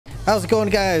How's it going,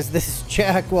 guys? This is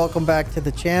Jack. Welcome back to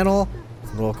the channel.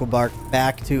 Welcome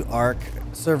back to Ark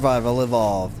Survival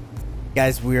Evolved.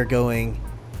 Guys, we are going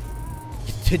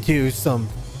to do some,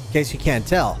 in case you can't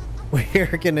tell,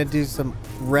 we're going to do some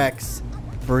Rex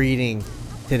breeding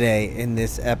today in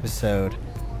this episode.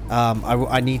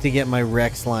 I need to get my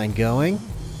Rex line going.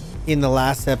 In the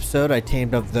last episode, I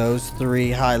tamed up those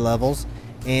 3 high levels,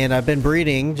 and I've been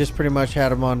breeding, just pretty much had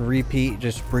them on repeat,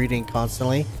 just breeding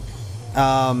constantly.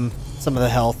 Some of the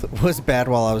health was bad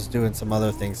while I was doing some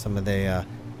other things. Some of they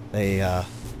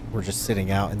were just sitting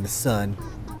out in the sun,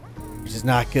 which is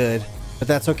not good, but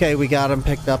that's okay. We got them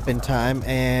picked up in time,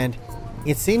 and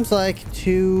it seems like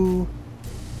two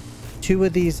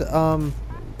of these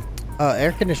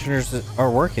air conditioners are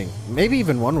working. Maybe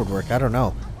even one would work, I don't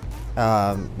know.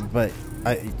 But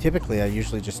typically I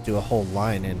usually just do a whole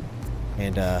line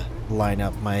and line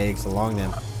up my eggs along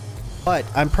them. But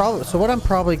what I'm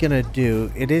probably gonna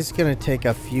do, it is gonna take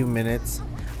a few minutes.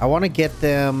 I want to get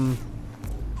them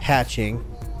hatching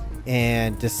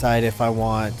and decide if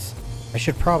I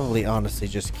should probably honestly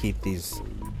just keep these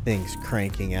things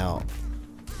cranking out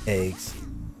eggs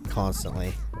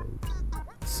constantly.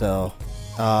 So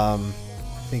I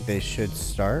think they should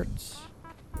start.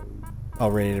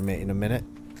 All ready to mate in a minute.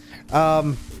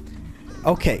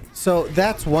 Okay, so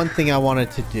that's one thing I wanted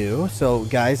to do. So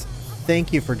guys,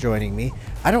 thank you for joining me.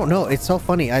 I don't know, it's so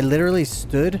funny. I literally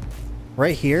stood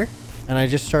right here and I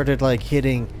just started like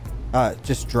hitting,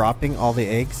 just dropping all the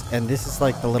eggs, and this is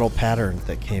like the little pattern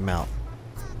that came out.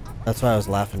 That's why I was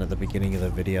laughing at the beginning of the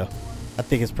video. I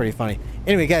think it's pretty funny.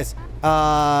 Anyway, guys,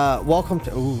 welcome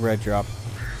to, ooh, red drop.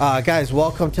 Guys,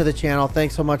 welcome to the channel.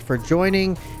 Thanks so much for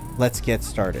joining. Let's get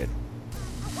started.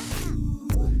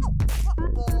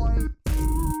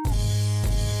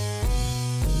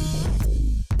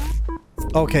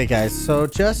 Okay, guys, so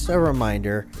just a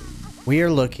reminder, we are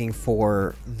looking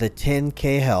for the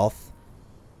 10k health,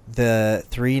 the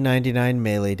 399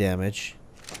 melee damage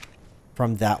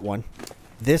from that one.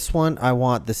 This one, I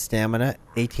want the stamina,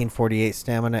 1848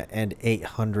 stamina and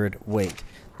 800 weight.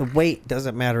 The weight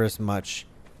doesn't matter as much,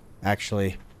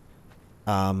 actually.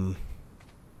 Okay,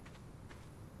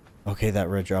 that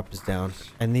red drop is down.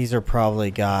 And these are probably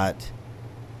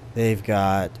they've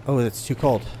got, oh, it's too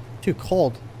cold. Too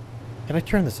cold. Can I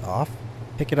turn this off?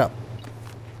 Pick it up.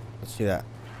 Let's do that.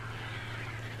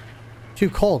 Too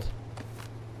cold.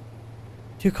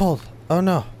 Too cold. Oh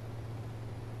no.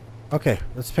 Okay,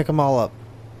 let's pick them all up.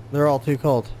 They're all too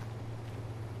cold.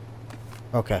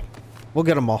 Okay, we'll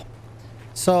get them all.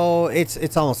 So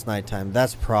it's almost nighttime.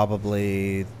 That's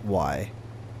probably why.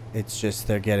 It's just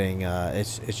they're getting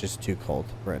it's just too cold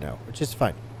right now, which is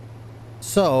fine.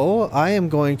 So I am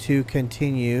going to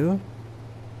continue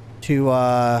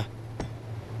to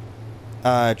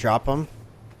drop them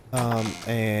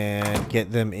and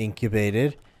get them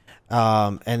incubated,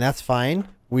 and that's fine.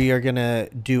 We are gonna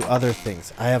do other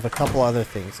things. I have a couple other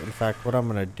things. In fact, what I'm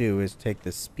gonna do is take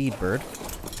this speedbird.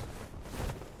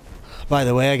 By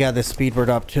the way, I got this speedbird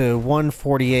up to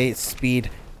 148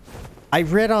 speed. I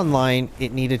read online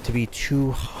it needed to be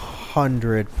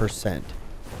 200%.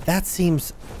 That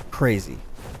seems crazy.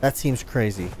 That seems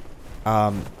crazy.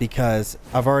 Because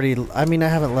I've already, I mean, I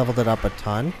haven't leveled it up a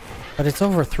ton, but it's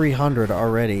over 300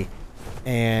 already,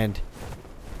 and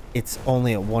it's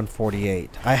only at 148.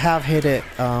 I have hit it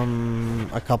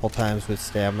a couple times with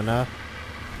stamina,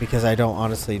 because I don't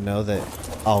honestly know that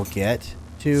I'll get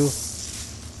to.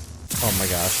 Oh my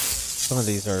gosh, some of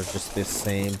these are just the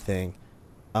same thing.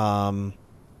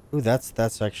 Ooh,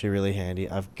 that's actually really handy.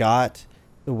 I've got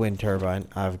the wind turbine.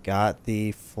 I've got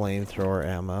the flamethrower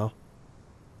ammo.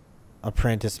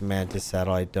 Apprentice mantis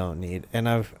saddle I don't need, and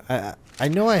I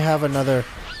know I have another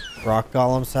rock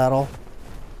golem saddle.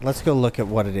 Let's go look at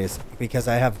what it is, because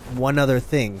I have one other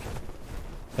thing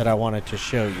that I wanted to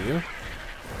show you.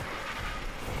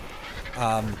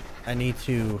 I need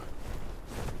to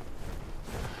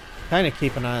kind of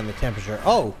keep an eye on the temperature.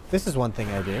 Oh, this is one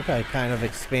thing I did. I kind of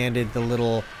expanded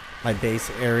my base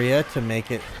area to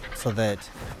make it so that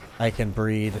I can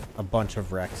breed a bunch of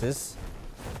Rexes.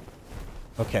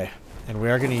 Okay. And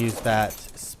we are going to use that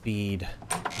speed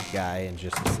guy in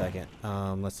just a second.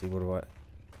 Let's see, what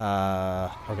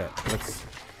okay,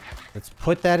 let's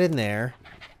put that in there.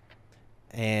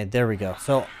 And there we go.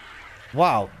 So,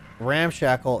 wow,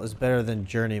 Ramshackle is better than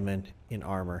Journeyman in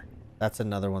armor. That's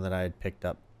another one that I had picked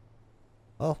up.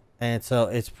 Oh, and so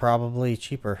it's probably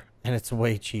cheaper, and it's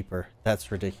way cheaper.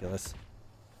 That's ridiculous.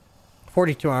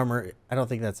 42 armor, I don't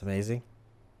think that's amazing.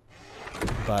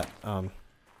 But, and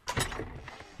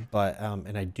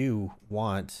I do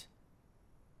want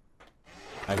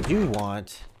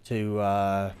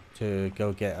to to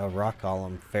go get a rock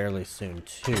golem fairly soon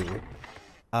too.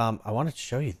 I wanted to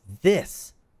show you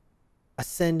this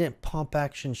Ascendant pump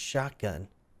action shotgun.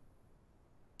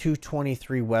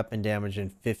 223 weapon damage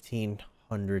and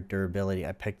 1500 durability.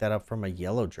 I picked that up from a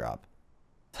yellow drop.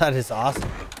 That is awesome.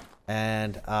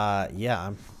 And yeah,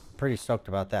 I'm pretty stoked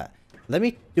about that. Let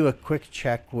me do a quick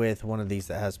check with one of these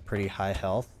that has pretty high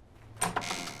health.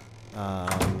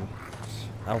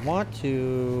 I want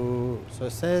to, so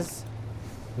it says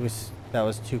that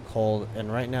was too cold,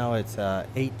 and right now it's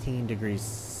 18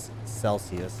 degrees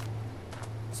Celsius,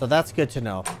 so that's good to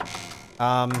know.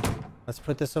 Let's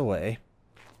put this away.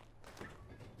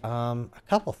 A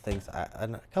couple things,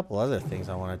 and a couple other things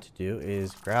I wanted to do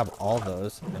is grab all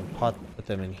those and put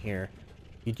them in here.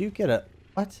 You do get a,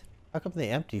 what? How come they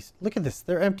empty? Look at this,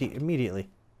 they're empty immediately.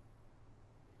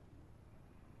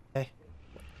 Okay,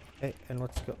 okay, and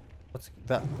let's go. What's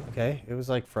that? Okay, it was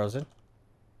like frozen.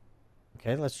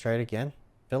 Okay, let's try it again.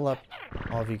 Fill up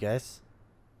all of you guys.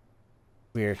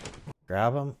 Weird.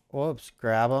 Grab them. Whoops,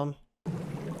 grab them.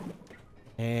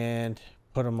 And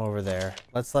put them over there.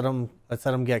 Let's let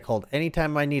them get cold.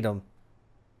 Anytime I need them.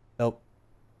 Nope.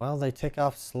 Well, they tick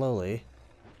off slowly.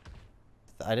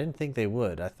 I didn't think they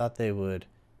would. I thought they would.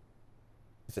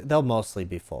 They'll mostly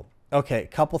be full. Okay,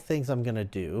 couple things I'm gonna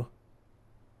do.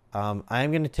 I'm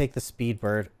going to take the speed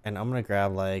bird and I'm going to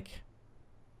grab like,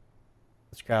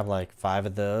 let's grab like 5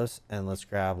 of those, and let's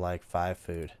grab like 5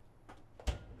 food.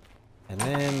 And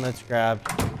then let's grab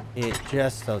it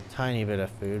just a tiny bit of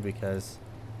food because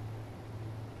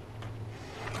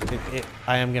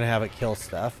I am going to have it kill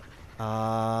stuff.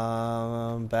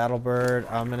 Battle bird,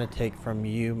 I'm going to take from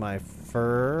you my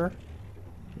fur.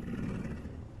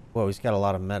 Whoa, he's got a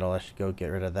lot of metal. I should go get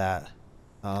rid of that.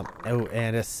 Oh,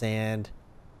 and a sand.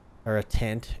 Or a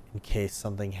tent in case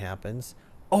something happens.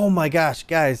 Oh my gosh,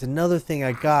 guys, another thing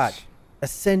I got.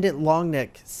 Ascendant long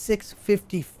neck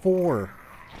 654.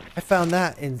 I found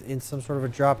that in some sort of a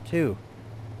drop too.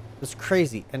 It's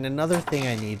crazy. And another thing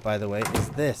I need, by the way, is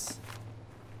this.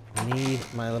 I need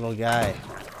my little guy.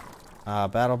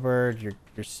 Battlebird,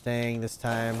 you're staying this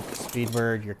time.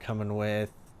 Speedbird, you're coming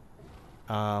with.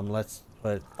 Let's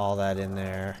put all that in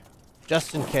there.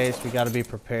 Just in case, we got to be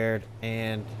prepared.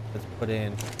 And let's put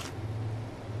in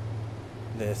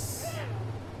this.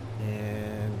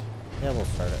 And yeah, we'll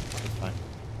start it. It's fine.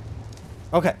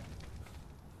 Okay.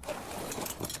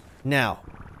 Now,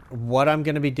 what I'm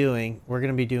going to be doing, we're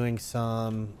going to be doing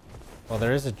some, well,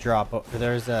 there is a drop.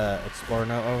 There's a explorer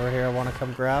note over here I want to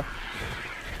come grab.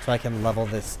 So I can level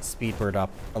this speedbird up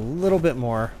a little bit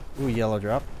more. Ooh, yellow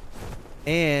drop.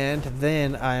 And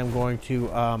then I am going to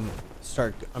I'm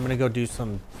gonna go do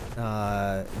some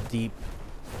deep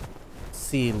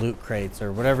sea loot crates,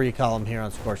 or whatever you call them here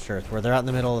on Scorched Earth, where they're out in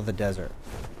the middle of the desert.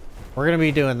 We're gonna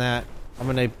be doing that. I'm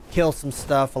gonna kill some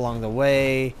stuff along the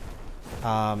way,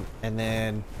 and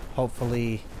then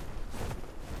hopefully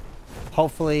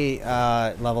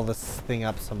level this thing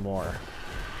up some more.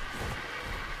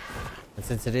 And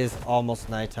since it is almost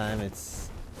nighttime, it's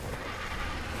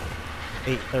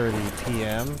 8:30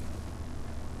 p.m.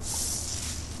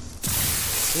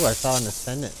 Ooh, I saw an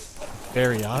Ascendant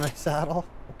Baryonyx saddle.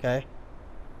 Okay.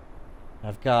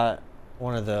 I've got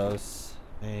one of those,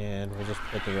 and we'll just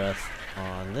put the rest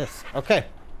on this. Okay.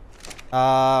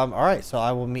 Alright, so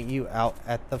I will meet you out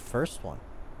at the first one.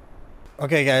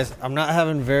 Okay, guys, I'm not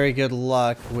having very good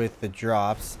luck with the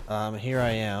drops. Here I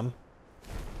am.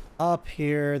 Up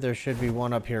here, there should be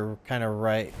one up here, kind of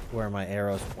right where my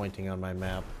arrow's pointing on my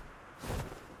map.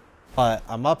 But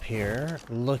I'm up here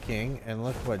looking, and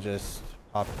look what just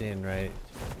popped in right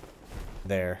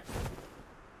there.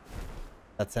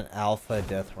 That's an alpha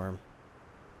Deathworm.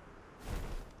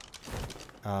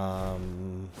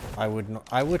 I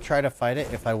would try to fight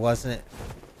it if I wasn't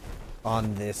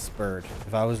on this bird.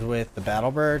 If I was with the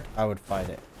battle bird, I would fight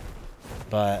it.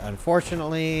 But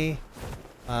unfortunately,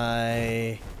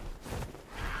 this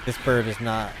bird is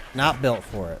not built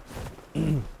for it.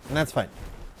 And that's fine.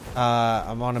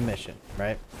 I'm on a mission,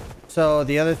 right? So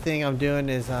the other thing I'm doing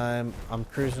is I'm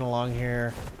cruising along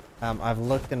here. I've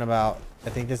looked in about, I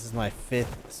think this is my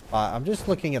 5th spot. I'm just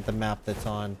looking at the map that's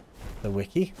on the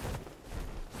wiki.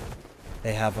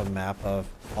 They have a map of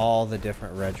all the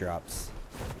different red drops.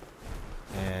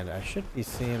 And I should be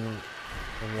seeing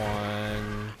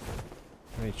one.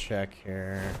 Let me check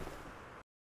here.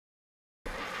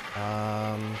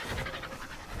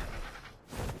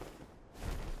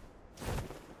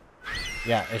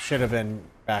 Yeah, it should have been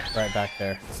right back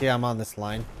there. See, I'm on this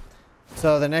line.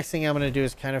 So the next thing I'm going to do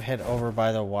is kind of head over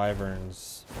by the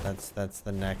wyverns. That's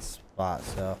the next spot.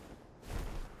 So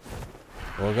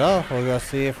We'll go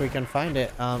see if we can find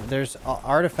it. There's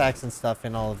artifacts and stuff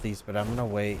in all of these, but I'm gonna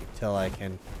wait till I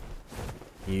can.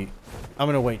 I'm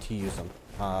gonna wait to use them.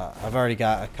 I've already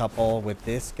got a couple with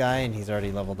this guy, and he's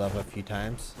already leveled up a few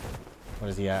times. What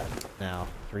is he at now?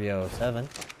 307.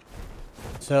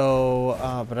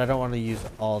 So, but I don't want to use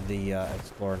all the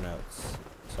explore notes.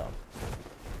 So,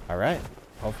 all right.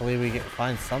 Hopefully we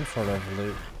find some sort of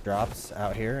loot drops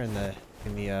out here in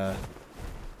the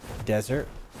desert.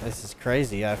 This is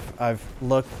crazy. I've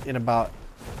looked in about.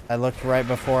 I looked right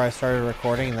before I started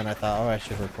recording, and then I thought, oh, I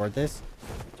should record this.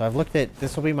 So I've looked at.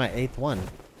 This will be my 8th one.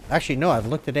 Actually, no, I've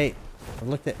looked at 8. I've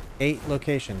looked at 8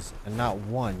 locations and not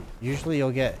one. Usually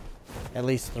you'll get at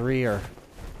least 3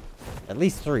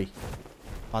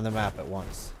 on the map at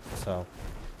once. So,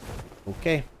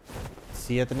 okay.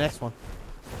 See you at the next one.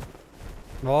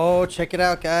 Oh, check it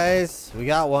out, guys. We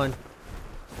got one.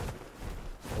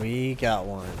 We got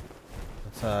one.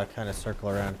 Let's kind of circle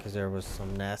around because there was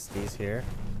some nasties here.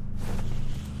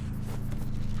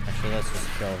 Actually, let's just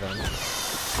kill them.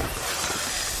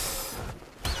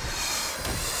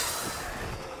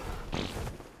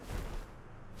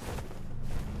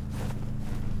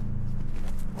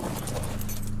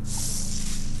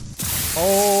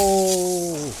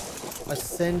 Oh,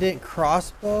 ascendant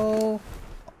crossbow,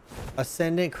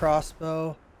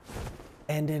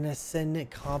 and an ascendant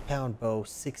compound bow,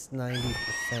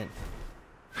 690%.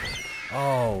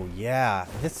 Oh yeah,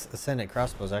 this ascendant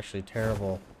crossbow is actually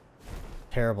terrible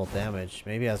damage.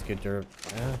 Maybe it has good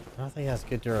I don't think it has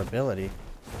good durability.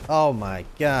 Oh my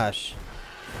gosh.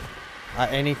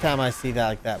 Anytime I see that,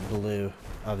 like that blue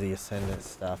of the ascendant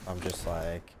stuff, I'm just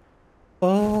like,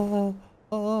 oh.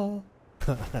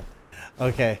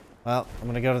 Okay, well, I'm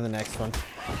gonna go to the next one.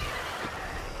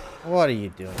 What are you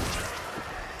doing?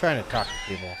 Trying to talk to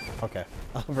people. Okay,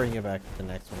 I'll bring you back to the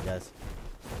next one, guys.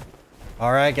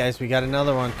 All right, guys, we got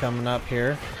another one coming up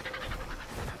here.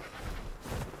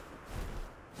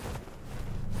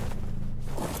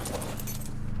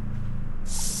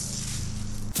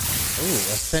 Ooh,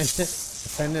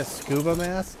 ascendant scuba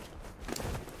mask.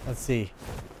 Let's see,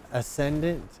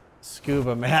 ascendant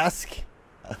scuba mask.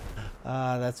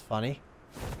 That's funny.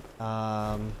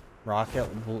 Rocket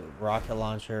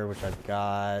launcher, which I've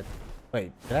got.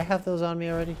 Wait, did I have those on me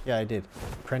already? Yeah, I did.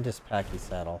 Apprentice Packy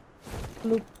saddle.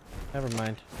 Bloop. Never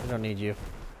mind. We don't need you.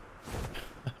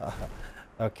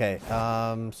 Okay.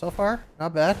 So far,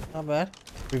 not bad. Not bad.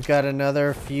 We've got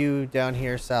another few down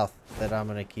here south that I'm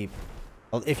gonna keep.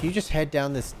 Well, if you just head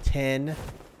down this 10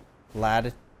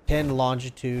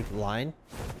 longitude line,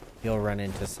 you'll run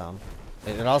into some.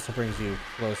 It also brings you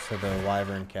close to the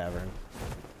Wyvern Cavern.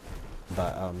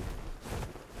 But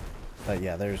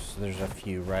yeah, there's a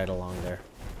few right along there.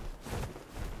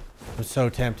 I'm so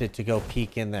tempted to go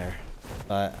peek in there,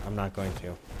 but I'm not going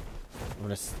to. I'm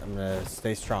gonna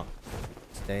stay strong.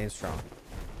 Staying strong.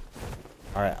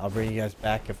 All right, I'll bring you guys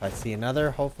back if I see another.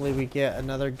 Hopefully we get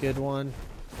another good one.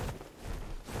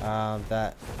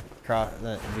 The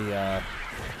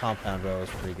compound bow is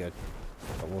pretty good.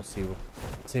 But we'll see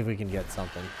if we can get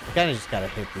something. Kind of just gotta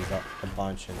hit these up a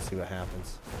bunch and see what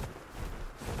happens.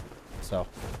 So,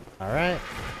 all right,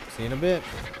 see you in a bit.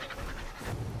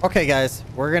 Okay, guys,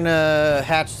 we're gonna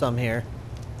hatch some here.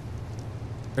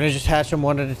 We're gonna just hatch them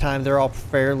one at a time. They're all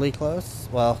fairly close.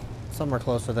 Well, some are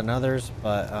closer than others,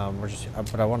 but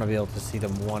but I want to be able to see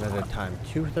them one at a time.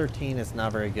 213 is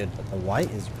not very good, but the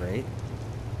white is great.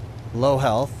 Low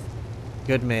health,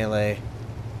 good melee.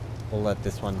 We'll let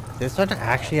this one. This one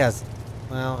actually has,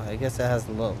 well, I guess it has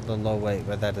the low weight,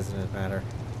 but that doesn't matter.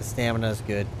 The stamina is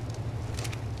good,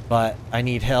 but I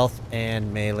need health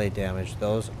and melee damage.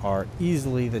 Those are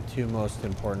easily the two most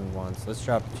important ones. Let's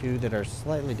drop 2 that are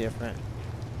slightly different.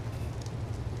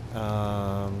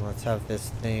 Let's have this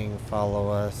thing follow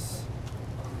us.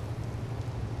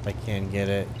 If I can get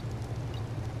it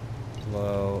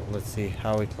low. Let's see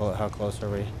how close are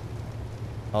we?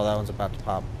 Oh, that one's about to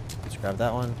pop. Let's grab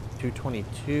that one.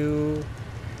 222.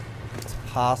 It's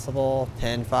possible.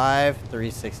 10.5.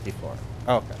 364.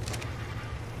 Okay.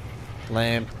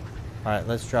 Lame. All right,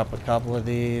 let's drop a couple of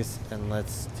these and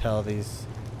let's tell these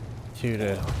 2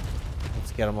 to.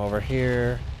 Let's get them over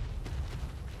here.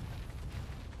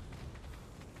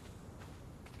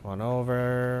 Come on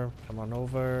over. Come on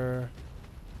over.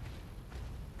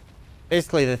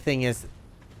 Basically, the thing is,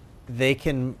 they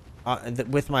can.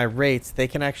 With my rates, they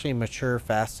can actually mature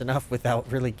fast enough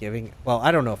without really giving. Well,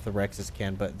 I don't know if the Rexes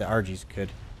can, but the RGs could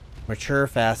mature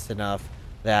fast enough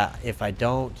that if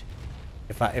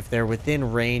they're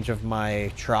within range of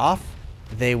my trough,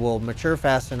 they will mature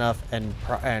fast enough and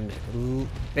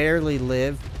barely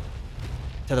live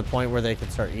to the point where they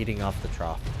can start eating off the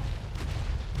trough.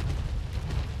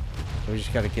 We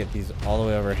just got to get these all the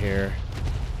way over here.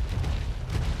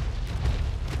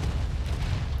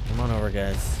 Come on over,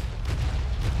 guys.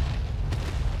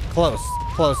 Close.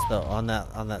 Close, though, on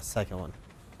that second one.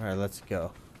 All right, let's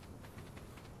go.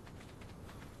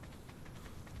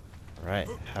 All right,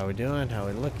 how we doing? How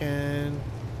we looking?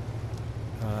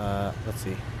 Let's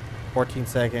see. 14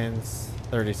 seconds,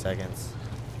 30 seconds.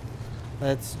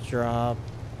 Let's drop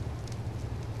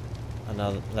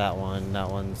another, that one. That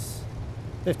one's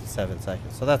 57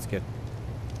 seconds, so that's good.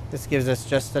 This gives us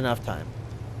just enough time.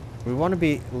 We want to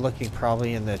be looking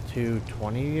probably in the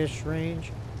 220-ish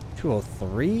range.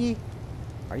 203?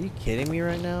 Are you kidding me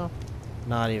right now?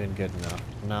 Not even good enough.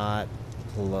 Not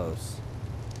close.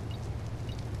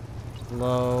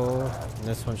 Low. And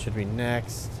this one should be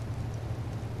next.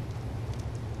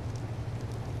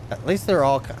 At least they're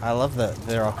all... I love that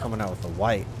they're all coming out with the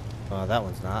white. That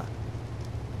one's not.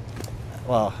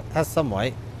 Well, has some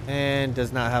white. And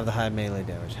does not have the high melee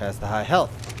damage. Has the high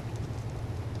health.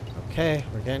 Okay,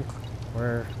 we're getting...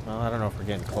 Well, I don't know if we're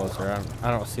getting closer.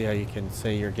 I don't see how you can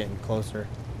say you're getting closer.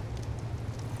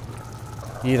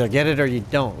 You either get it or you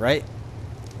don't, right?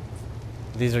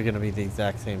 These are going to be the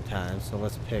exact same time. So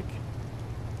let's pick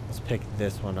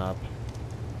this one up.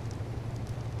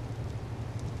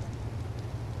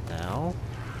 Now.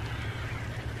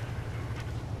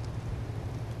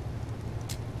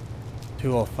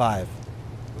 $205.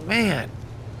 Man,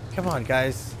 come on,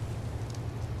 guys.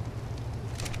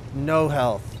 No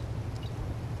health.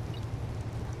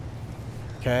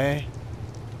 Okay.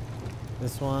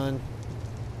 This one.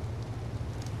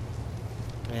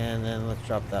 And then let's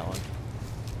drop that one.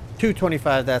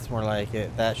 225, that's more like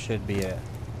it. That should be it.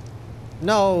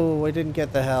 No, I didn't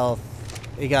get the health.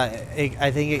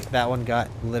 I think that one got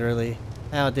literally...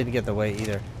 No, it didn't get the weight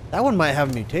either. That one might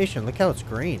have a mutation. Look how it's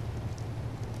green.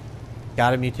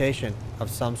 Got a mutation of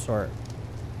some sort.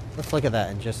 Let's look at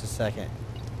that in just a second.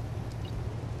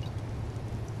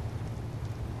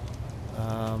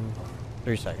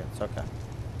 3 seconds, okay.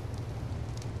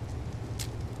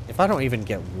 If I don't even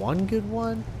get one good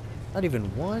one, not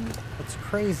even one, that's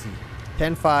crazy.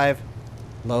 10-5,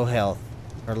 low health,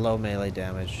 or low melee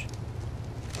damage.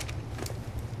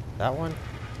 That one?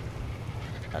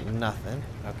 Got nothing,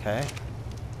 okay.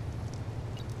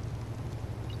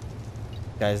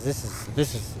 Guys, this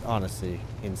is honestly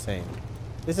insane.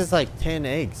 This is like 10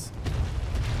 eggs.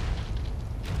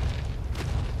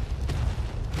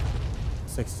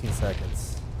 16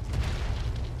 seconds.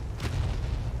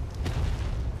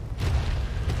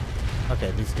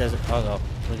 Okay, these guys are... Oh, no.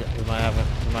 We might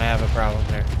have a problem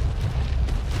here.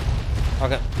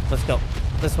 Okay, let's go.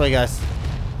 This way, guys.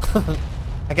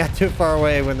 I got too far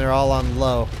away when they're all on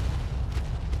low.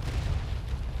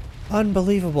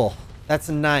 Unbelievable. That's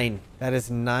 9. That is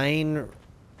 9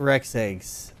 Rex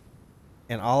eggs.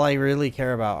 And all I really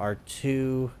care about are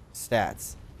 2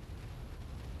 stats.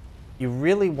 You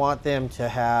really want them to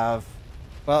have...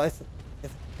 Well,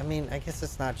 I mean, I guess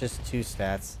it's not just 2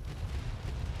 stats.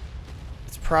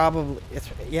 It's probably...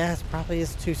 Yeah, it probably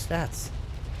is 2 stats.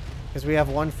 Because we have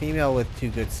 1 female with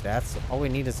 2 good stats. All we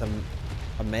need is a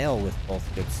male with both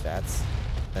good stats.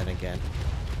 Then again.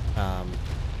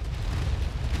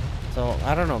 So,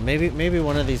 I don't know. Maybe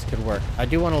one of these could work. I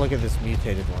do want to look at this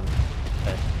mutated one.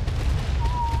 Okay.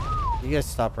 You guys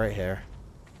stop right here.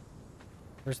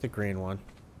 Where's the green one?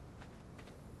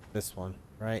 This one.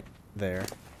 Right there. Is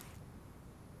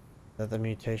that the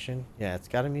mutation? Yeah, it's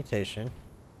got a mutation.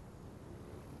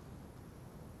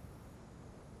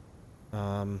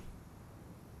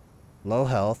 Low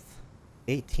health.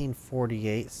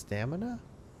 1848 stamina?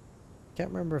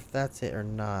 Can't remember if that's it or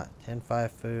not.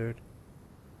 10-5 food.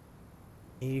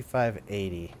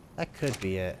 8580. That could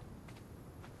be it.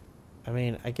 I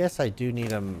mean, I guess I do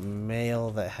need a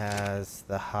male that has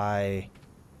the high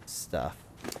stuff.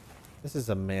 This is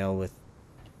a male with...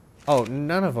 Oh,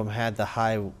 none of them had the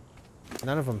high...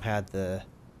 None of them had the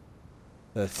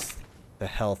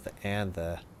health and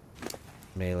the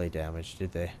melee damage,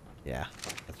 did they? Yeah,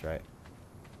 that's right.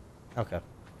 Okay.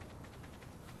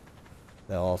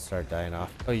 They'll all start dying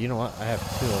off. Oh, you know what? I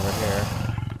have 2 over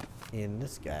here. In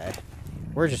this guy.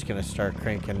 We're just gonna start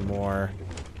cranking more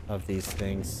of these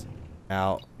things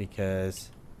out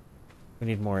because we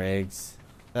need more eggs.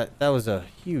 That was a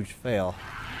huge fail.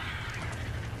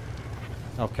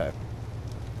 Okay.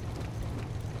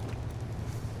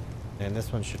 And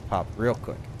this one should pop real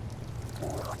quick.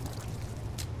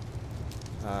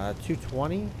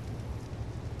 220.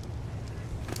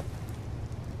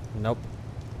 Nope.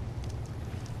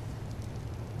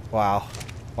 Wow.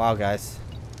 Wow, guys.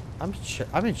 I'm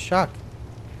in shock.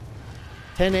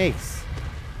 10 eggs.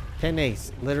 10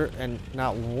 eggs, and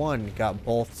not one got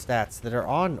both stats that are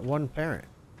on one parent.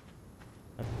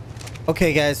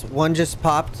 Okay, guys, one just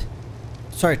popped.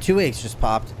 Sorry, 2 eggs just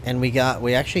popped, and we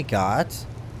actually got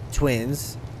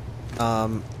twins,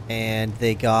 and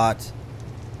they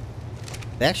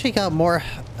actually got more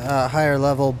higher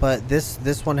level, but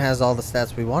this one has all the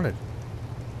stats we wanted.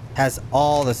 Has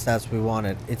all the stats we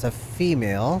wanted. It's a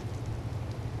female,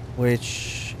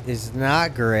 which is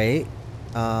not great,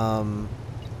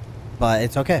 but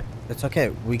it's okay. It's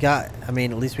okay. I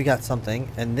mean, at least we got something.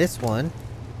 And this one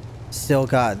still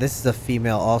got, this is a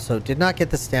female also. Did not get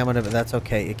the stamina, but that's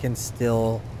okay.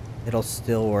 It'll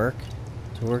still work.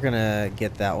 So we're gonna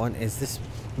get that one. Is this,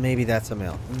 maybe that's a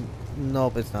male.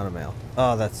 Nope, it's not a male.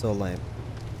 Oh, that's so lame.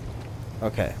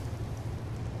 Okay.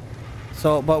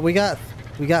 So, but we got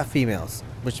females,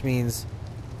 which means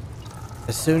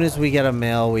as soon as we get a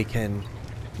male, we can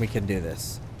do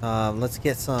this. Let's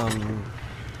get some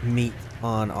meat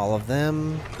on all of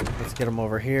them. Let's get them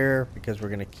over here because we're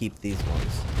gonna keep these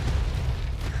ones.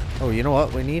 Oh, you know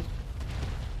what we need?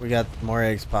 We got more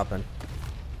eggs popping.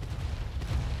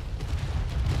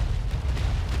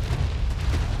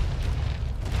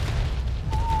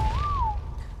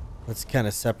 Let's kind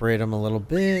of separate them a little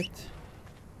bit.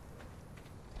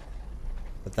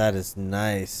 But that is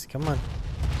nice. Come on.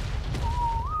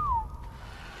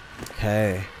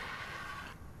 Okay.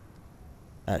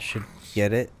 That should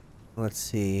get it. Let's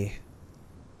see.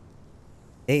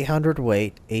 800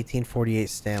 weight, 1848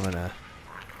 stamina.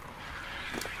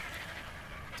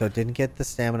 So it didn't get the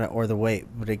stamina or the weight,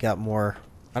 but it got more.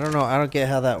 I don't know. I don't get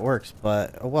how that works,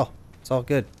 but oh well. It's all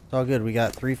good. It's all good. We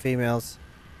got 3 females.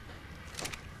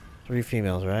 3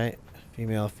 females, right?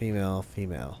 Female, female,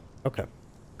 female. Okay.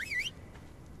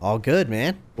 All good,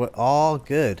 man. What? All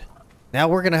good. Now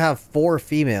we're gonna have 4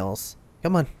 females.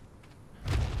 Come on.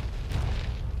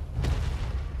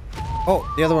 Oh,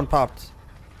 the other one popped.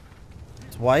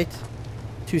 It's white.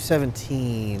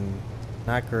 217.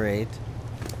 Not great.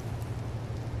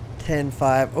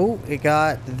 10-5. Oh, it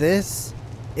got this.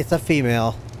 It's a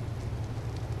female.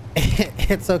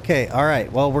 It's okay. All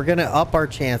right. Well, we're gonna up our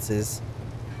chances.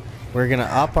 We're gonna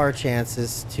up our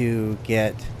chances to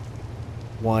get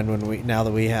one now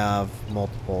that we have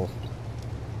multiple.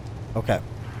 Okay.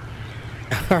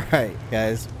 All right,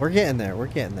 guys, we're getting there. We're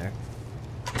getting there.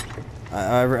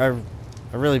 I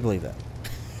really believe that.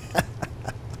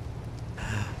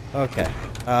 Okay.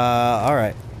 All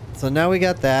right. So now we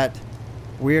got that.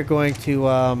 We are going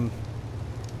to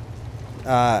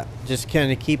just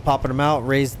kind of keep popping them out.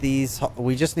 Raise these.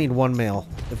 We just need 1 male.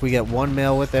 If we get 1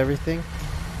 male with everything,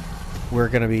 we're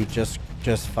gonna be just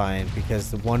fine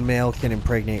because the 1 male can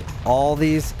impregnate all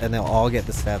these and they'll all get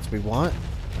the stats we want.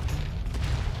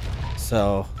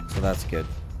 So that's good.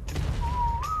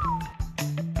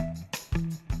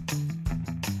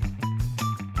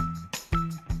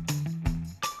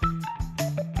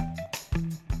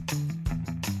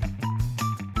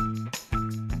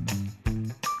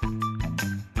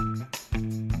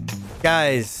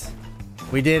 Guys,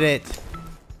 we did it.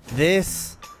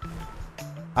 This,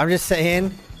 I'm just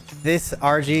saying, this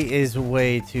RG is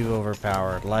way too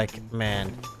overpowered. Like,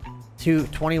 man,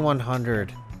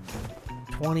 2100.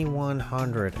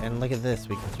 2100. And look at this.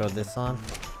 We can throw this on.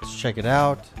 Let's check it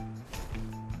out.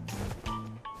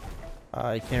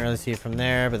 You can't really see it from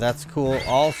there, but that's cool.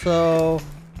 Also,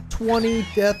 20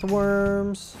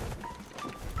 Deathworms.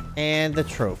 And the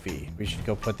trophy. We should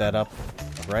go put that up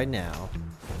right now.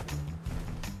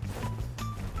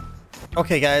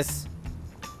 Okay, guys.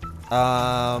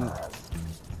 Well,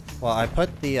 I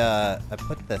put the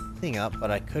thing up, but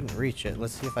I couldn't reach it.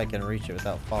 Let's see if I can reach it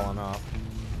without falling off.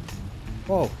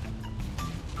 Whoa.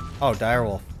 Oh,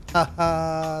 direwolf.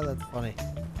 Haha, that's funny.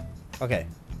 Okay.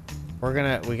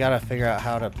 We gotta figure out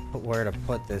how to where to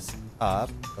put this up.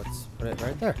 Let's put it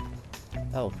right there.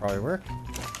 That will probably work.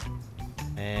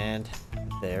 And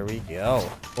there we go.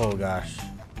 Oh gosh,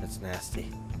 that's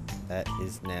nasty. That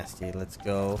is nasty. Let's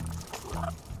go.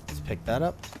 Let's pick that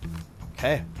up.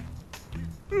 Okay.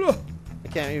 I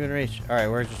can't even reach. All right,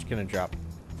 we're just gonna drop.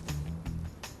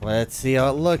 Let's see how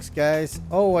it looks, guys.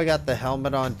 Oh, I got the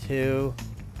helmet on too.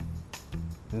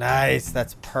 Nice.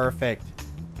 That's perfect,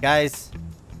 guys.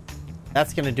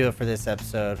 That's gonna do it for this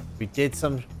episode. We did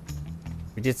some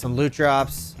loot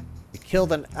drops. We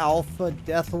killed an alpha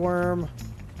Deathworm.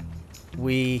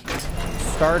 We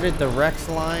started the Rex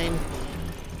line.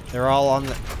 They're all on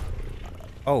the...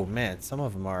 Oh man, some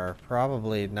of them are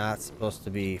probably not supposed to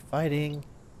be fighting.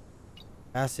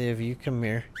 Passive, you come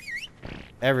here.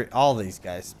 All these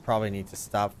guys probably need to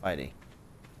stop fighting.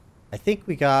 I think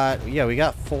we got... Yeah, we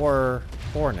got four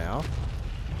now.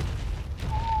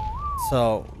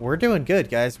 So we're doing good,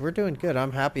 guys. We're doing good.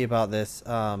 I'm happy about this.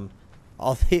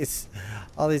 All these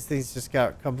things just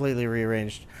got completely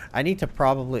rearranged. I need to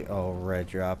probably, oh, red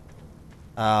drop.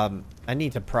 I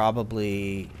need to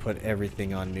probably put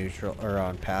everything on neutral or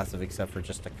on passive except for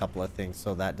just a couple of things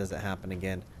so that doesn't happen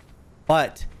again.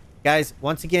 But guys,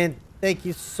 once again, thank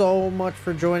you so much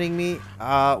for joining me.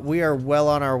 We are well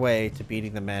on our way to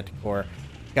beating the Manticore.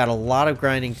 Got a lot of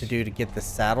grinding to do to get the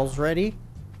saddles ready.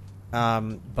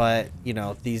 But you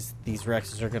know, these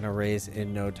Rexes are going to raise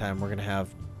in no time. We're going to have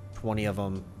 20 of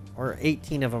them or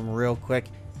 18 of them real quick.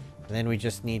 And then we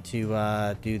just need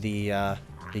to do the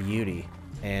Yeti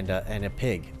and a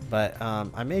pig. But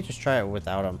I may just try it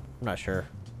without them. I'm not sure.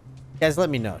 Guys, let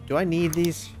me know. Do I need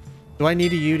these? Do I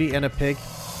need a Yeti and a pig?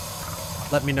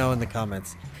 Let me know in the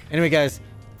comments. Anyway, guys,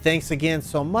 thanks again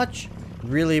so much.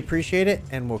 Really appreciate it.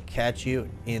 And we'll catch you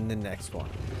in the next one.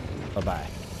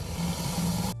 Bye-bye.